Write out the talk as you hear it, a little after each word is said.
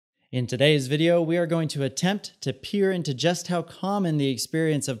In today's video, we are going to attempt to peer into just how common the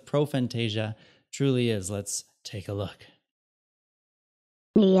experience of prophantasia truly is. Let's take a look.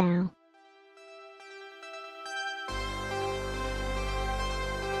 Meow.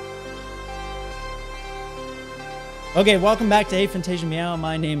 Okay, welcome back to Prophantasia Meow.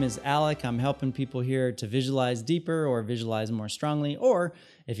 My name is Alec. I'm helping people here to visualize deeper or visualize more strongly, or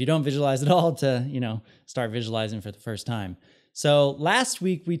if you don't visualize at all, to, start visualizing for the first time. So last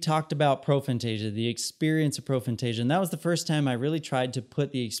week we talked about prophantasia, the experience of prophantasia, and that was the first time I really tried to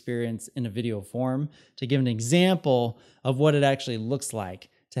put the experience in a video form to give an example of what it actually looks like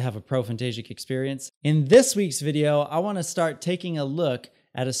to have a prophantasic experience. In this week's video, I want to start taking a look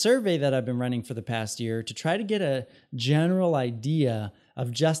at a survey that I've been running for the past year to try to get a general idea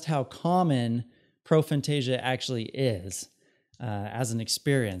of just how common prophantasia actually is as an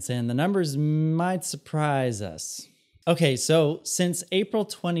experience. And the numbers might surprise us. Okay, so since April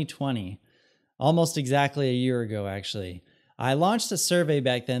 2020, almost exactly a year ago actually, I launched a survey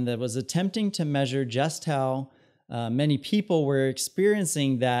back then that was attempting to measure just how many people were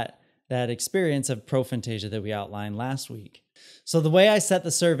experiencing that experience of prophantasia that we outlined last week. So the way I set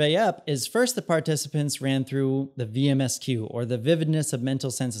the survey up is first the participants ran through the VMSQ, or the Vividness of Mental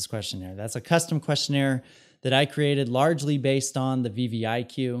Senses questionnaire. That's a custom questionnaire that I created largely based on the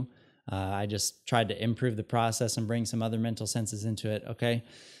VVIQ. I just tried to improve the process and bring some other mental senses into it, okay?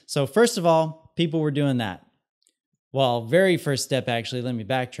 So first of all, people were doing that. Well, very first step, actually, let me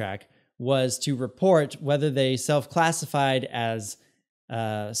backtrack, was to report whether they self-classified as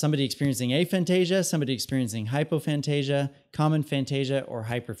somebody experiencing aphantasia, somebody experiencing hypophantasia, common phantasia, or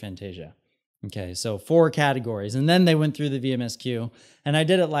hyperphantasia. Okay, so 4 categories. And then they went through the VMSQ, and I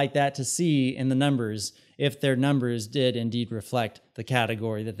did it like that to see in the numbers if their numbers did indeed reflect the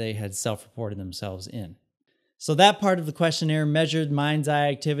category that they had self-reported themselves in. So that part of the questionnaire measured mind's eye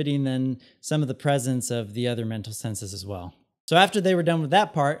activity and then some of the presence of the other mental senses as well. So after they were done with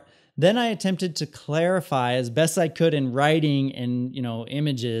that part, then I attempted to clarify as best I could in writing and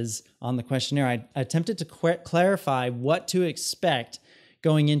images on the questionnaire. I attempted to clarify what to expect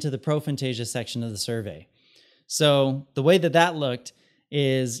going into the prophantasia section of the survey. So the way that looked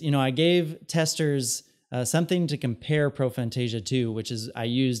is, I gave testers something to compare prophantasia to, which is I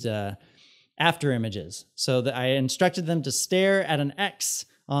used after images. So that I instructed them to stare at an X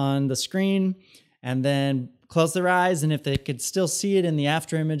on the screen and then close their eyes, and if they could still see it in the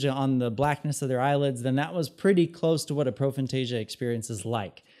after image on the blackness of their eyelids, then that was pretty close to what a prophantasia experience is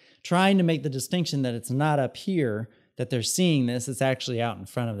like. Trying to make the distinction that it's not up here that they're seeing this, it's actually out in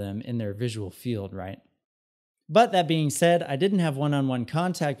front of them in their visual field, right? But that being said, I didn't have one-on-one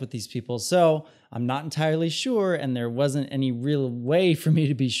contact with these people, so I'm not entirely sure, and there wasn't any real way for me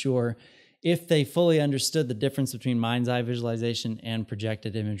to be sure if they fully understood the difference between mind's eye visualization and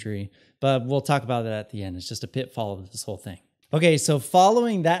projected imagery. But we'll talk about that at the end. It's just a pitfall of this whole thing. Okay, so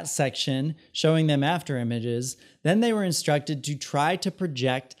following that section, showing them after images, then they were instructed to try to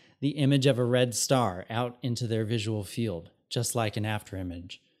project the image of a red star out into their visual field, just like an after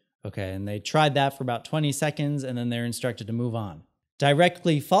image. Okay, and they tried that for about 20 seconds, and then they're instructed to move on.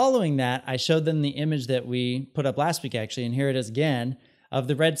 Directly following that, I showed them the image that we put up last week, actually, and here it is again, of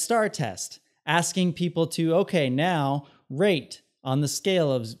the red star test, asking people to, okay, now rate on the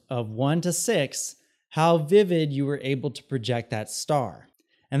scale of 1 to 6, how vivid you were able to project that star.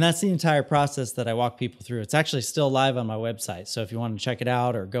 And that's the entire process that I walk people through. It's actually still live on my website. So if you want to check it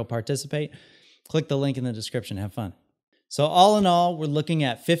out or go participate, click the link in the description. Have fun. So all in all, we're looking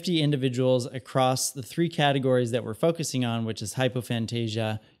at 50 individuals across the 3 categories that we're focusing on, which is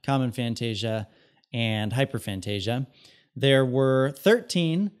hypophantasia, common phantasia, and hyperphantasia. There were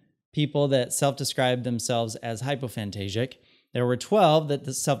 13 people that self-described themselves as hypophantasic. There were 12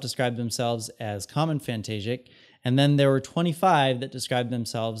 that self-described themselves as common phantasic, and then there were 25 that described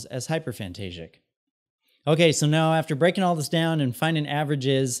themselves as hyperphantasic. Okay, so now after breaking all this down and finding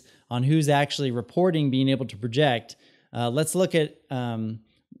averages on who's actually reporting being able to project, let's look at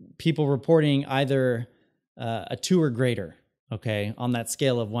people reporting either a 2 or greater, okay, on that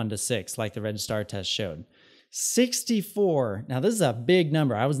scale of 1 to 6, like the red star test showed. 64, now this is a big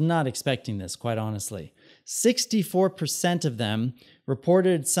number. I was not expecting this, quite honestly. 64% of them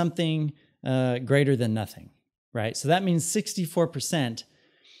reported something greater than nothing, right? So that means 64%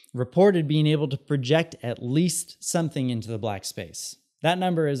 reported being able to project at least something into the black space. That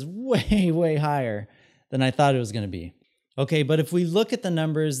number is way, way higher than I thought it was going to be. Okay, but if we look at the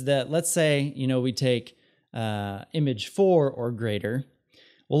numbers that, let's say, we take image 4 or greater,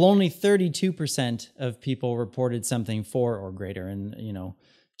 well, only 32% of people reported something 4 or greater. And,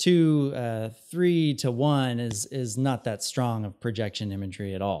 2, 3 to 1 is not that strong of projection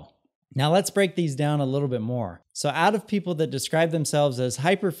imagery at all. Now let's break these down a little bit more. So out of people that describe themselves as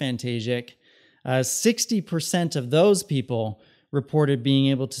hyperphantasic, 60% of those people reported being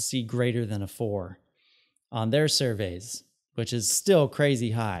able to see greater than a 4 on their surveys, which is still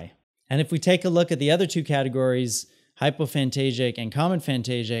crazy high. And if we take a look at the other two categories, hypophantasic and common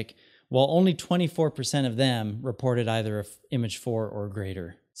phantasic, well, only 24% of them reported either image 4 or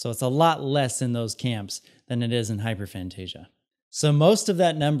greater. So it's a lot less in those camps than it is in hyperphantasia. So most of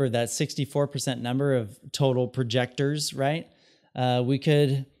that number, that 64% number of total projectors, right? We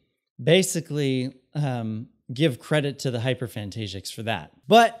could basically give credit to the hyperphantasics for that.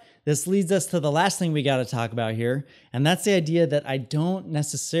 But this leads us to the last thing we got to talk about here, and that's the idea that I don't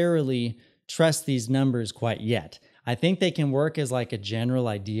necessarily trust these numbers quite yet. I think they can work as like a general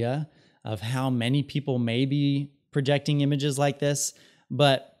idea of how many people may be projecting images like this,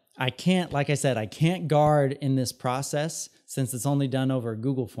 but I can't, like I said, I can't guard in this process since it's only done over a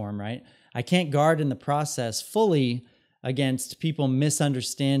Google form, right? I can't guard in the process fully against people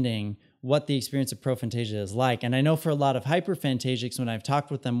misunderstanding what the experience of prophantasia is like. And I know for a lot of hyperphantasics, when I've talked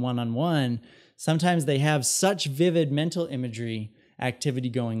with them one-on-one, sometimes they have such vivid mental imagery activity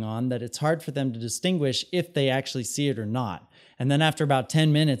going on that it's hard for them to distinguish if they actually see it or not. And then after about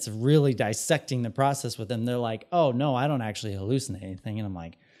 10 minutes of really dissecting the process with them, they're like, oh no, I don't actually hallucinate anything. And I'm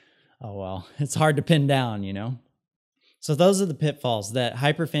like, oh, well, it's hard to pin down, you know? So those are the pitfalls, that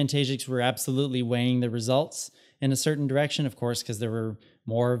hyperphantasics were absolutely weighing the results in a certain direction, of course, because there were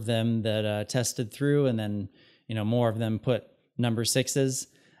more of them that tested through, and then, you know, more of them put number 6s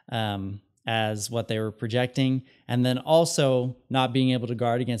as what they were projecting. And then also not being able to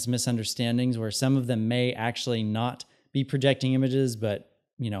guard against misunderstandings, where some of them may actually not be projecting images, but,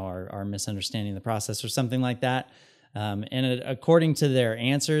 you know, are misunderstanding the process or something like that. And according to their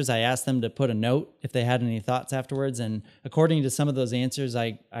answers, I asked them to put a note if they had any thoughts afterwards. And according to some of those answers,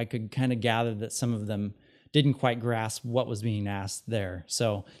 I could kind of gather that some of them didn't quite grasp what was being asked there.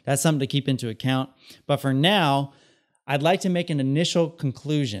 So that's something to keep into account. But for now, I'd like to make an initial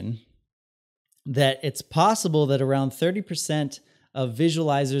conclusion that it's possible that around 30% of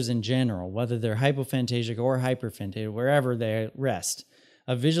visualizers in general, whether they're hypophantasic or hyperphantasic, wherever they rest,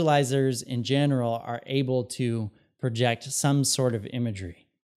 of visualizers in general are able to project some sort of imagery,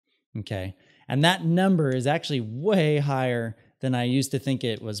 okay? And that number is actually way higher than I used to think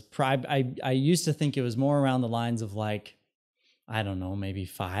it was. I used to think it was more around the lines of like, I don't know, maybe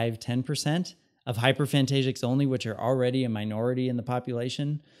 5-10% of hyperphantasics only, which are already a minority in the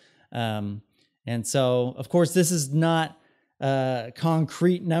population. And so, of course, this is not a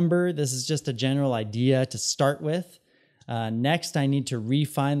concrete number. This is just a general idea to start with. Next, I need to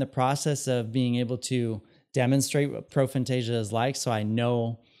refine the process of being able to demonstrate what prophantasia is like, so I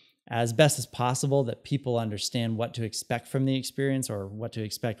know as best as possible that people understand what to expect from the experience or what to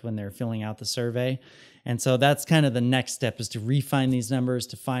expect when they're filling out the survey. And so that's kind of the next step, is to refine these numbers,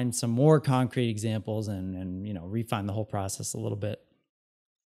 to find some more concrete examples and you know, refine the whole process a little bit.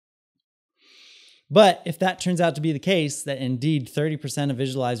 But if that turns out to be the case, that indeed 30% of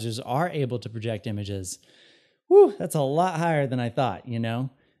visualizers are able to project images, whew, that's a lot higher than I thought, you know?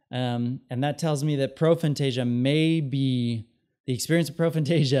 And that tells me that prophantasia may be, the experience of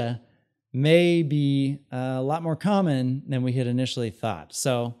prophantasia may be a lot more common than we had initially thought.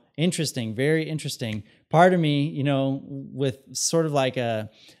 So interesting, very interesting. Part of me, you know, with sort of like a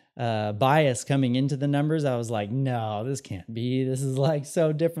bias coming into the numbers, I was like, no, this can't be. This is like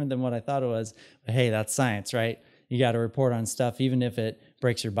so different than what I thought it was. But hey, that's science, right? You got to report on stuff, even if it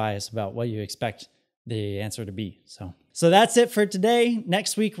breaks your bias about what you expect the answer to be. So that's it for today.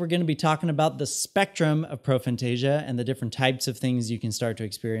 Next week, we're going to be talking about the spectrum of prophantasia and the different types of things you can start to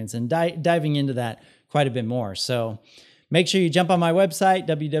experience, and diving into that quite a bit more. So make sure you jump on my website,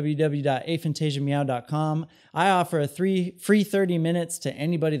 www.aphantasiameow.com. I offer a free 30 minutes to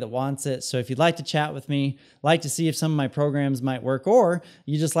anybody that wants it. So if you'd like to chat with me, like to see if some of my programs might work, or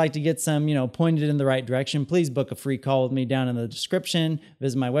you just like to get some, you know, pointed in the right direction, please book a free call with me down in the description.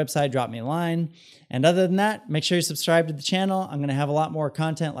 Visit my website, drop me a line. And other than that, make sure you subscribe to the channel. I'm going to have a lot more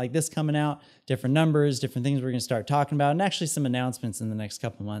content like this coming out, different numbers, different things we're going to start talking about, and actually some announcements in the next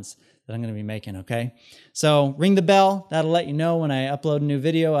couple months that I'm going to be making, okay? So ring the bell. That'll let you know when I upload a new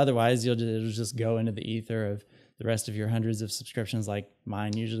video. Otherwise, it'll just go into the ether of the rest of your hundreds of subscriptions like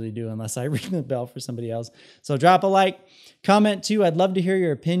mine usually do, unless I ring the bell for somebody else. So drop a like, comment too. I'd love to hear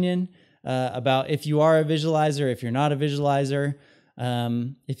your opinion about if you are a visualizer, if you're not a visualizer,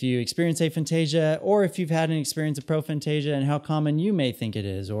 if you experience aphantasia, or if you've had an experience of prophantasia and how common you may think it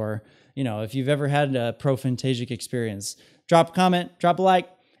is, or, you know, if you've ever had a prophantasic experience. Drop a comment, drop a like,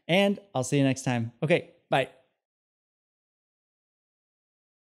 and I'll see you next time. Okay,